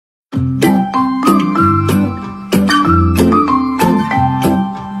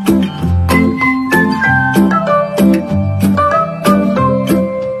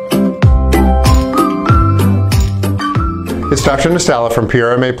Dr. Nastala from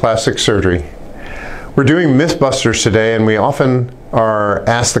PRMA Plastic Surgery. We're doing Mythbusters today, and we often are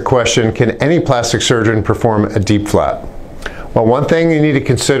asked the question, can any plastic surgeon perform a DIEP flap? Well, one thing you need to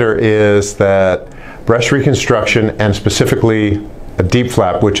consider is that breast reconstruction, and specifically a DIEP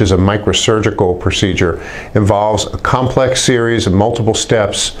flap, which is a microsurgical procedure, involves a complex series of multiple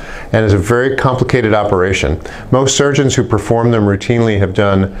steps and is a very complicated operation. Most surgeons who perform them routinely have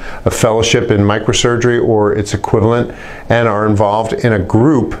done a fellowship in microsurgery or its equivalent and are involved in a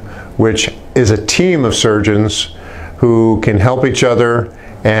group which is a team of surgeons who can help each other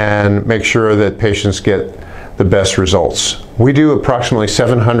and make sure that patients get the best results. We do approximately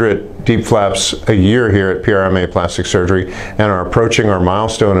 700 DIEP flaps a year here at PRMA Plastic Surgery and are approaching our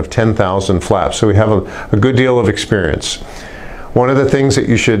milestone of 10,000 flaps, so we have a good deal of experience. One of the things that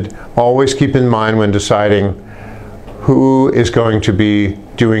you should always keep in mind when deciding who is going to be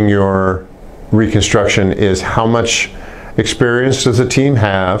doing your reconstruction is how much experience does the team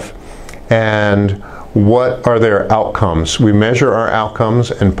have and what are their outcomes. We measure our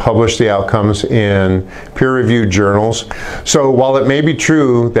outcomes and publish the outcomes in peer-reviewed journals. So while it may be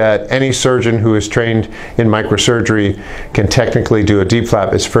true that any surgeon who is trained in microsurgery can technically do a DIEP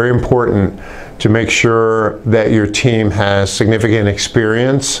flap, it's very important to make sure that your team has significant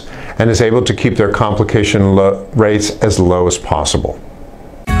experience and is able to keep their complication rates as low as possible.